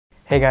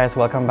Hey guys,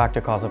 welcome back to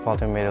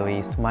Cosmopolitan Middle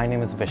East. My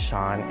name is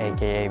Shawn,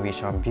 aka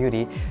Shawn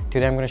Beauty.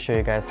 Today I'm going to show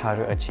you guys how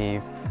to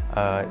achieve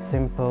a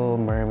simple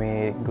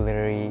mermaid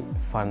glittery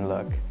fun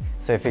look.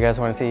 So if you guys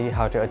want to see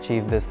how to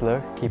achieve this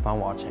look, keep on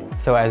watching.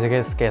 So as you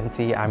guys can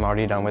see, I'm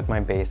already done with my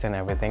base and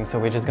everything. So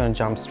we're just going to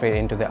jump straight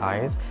into the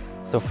eyes.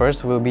 So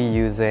first we'll be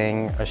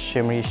using a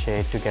shimmery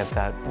shade to get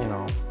that,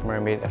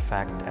 mermaid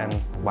effect and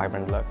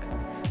vibrant look.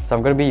 So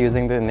I'm going to be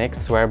using the NYX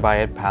Swear By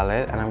It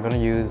palette, and I'm going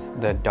to use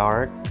the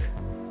dark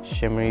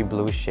shimmery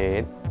blue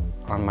shade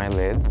on my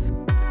lids.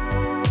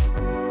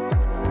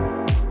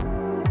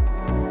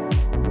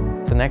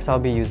 So next I'll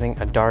be using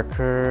a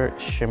darker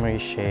shimmery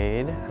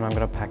shade, and I'm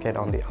going to pack it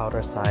on the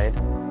outer side.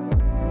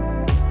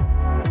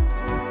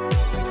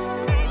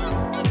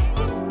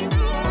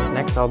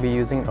 Next I'll be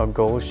using a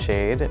gold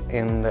shade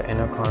in the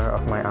inner corner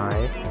of my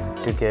eye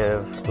to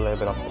give a little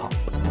bit of pop.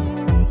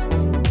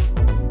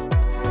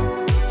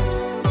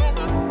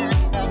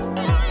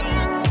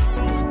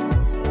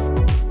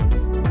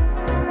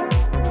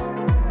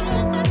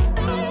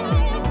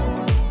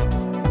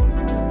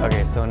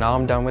 Okay, so now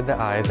I'm done with the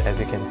eyes, as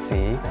you can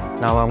see.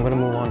 Now I'm going to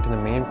move on to the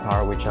main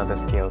part, which are the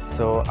scales.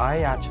 So I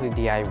actually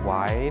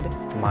DIY'd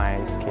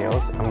my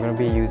scales. I'm going to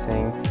be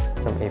using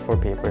some A4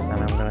 papers,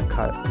 and I'm going to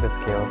cut the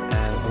scales, and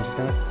I'm just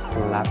going to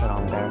slap it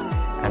on there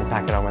and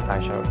pack it on with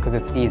eyeshadow because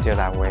it's easier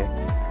that way.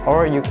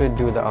 Or you could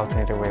do the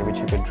alternative way, which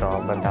you could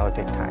draw, but that will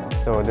take time.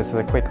 So this is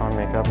a quick on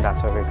makeup.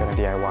 That's why we're going to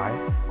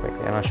DIY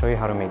quickly, and I'll show you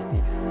how to make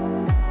these.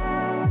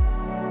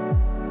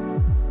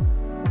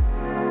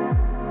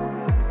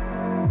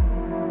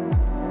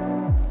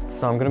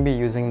 So I'm going to be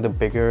using the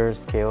bigger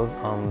scales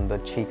on the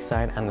cheek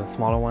side, and the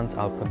smaller ones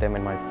I'll put them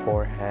in my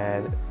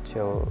forehead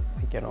till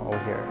over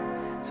here.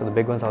 So the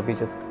big ones I'll be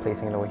just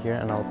placing it over here,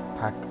 and I'll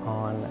pack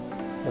on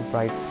the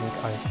bright pink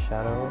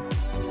eyeshadow.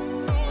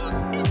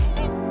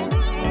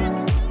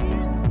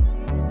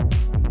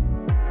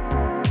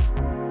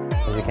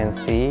 As you can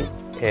see,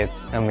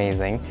 it's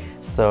amazing.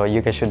 So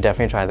you guys should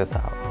definitely try this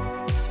out.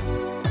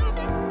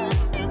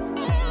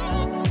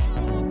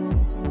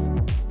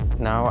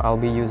 Now I'll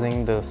be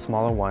using the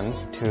smaller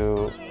ones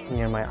to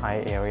near my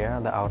eye area,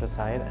 the outer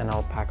side, and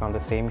I'll pack on the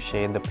same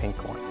shade, the pink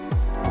one.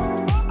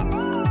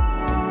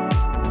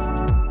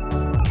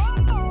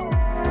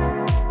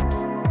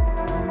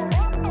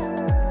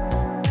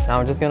 Now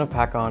I'm just going to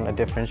pack on a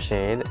different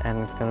shade,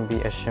 and it's going to be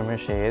a shimmer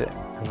shade,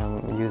 and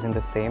I'm using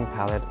the same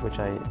palette which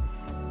I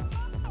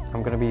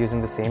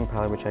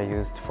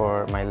used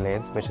for my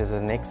lids, which is a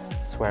NYX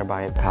Swear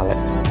By It palette.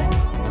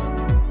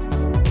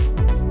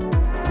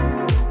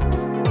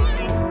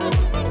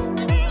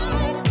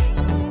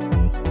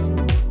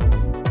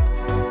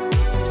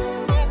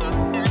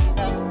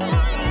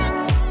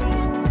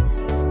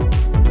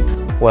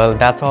 Well,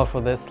 that's all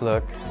for this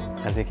look.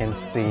 As you can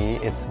see,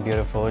 it's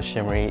beautiful,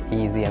 shimmery,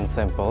 easy and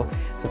simple.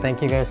 So thank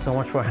you guys so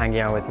much for hanging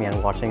out with me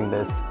and watching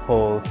this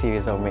whole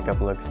series of makeup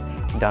looks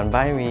done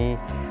by me.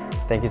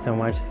 Thank you so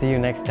much. See you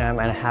next time,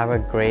 and have a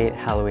great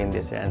Halloween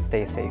this year, and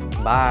stay safe.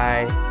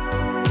 Bye!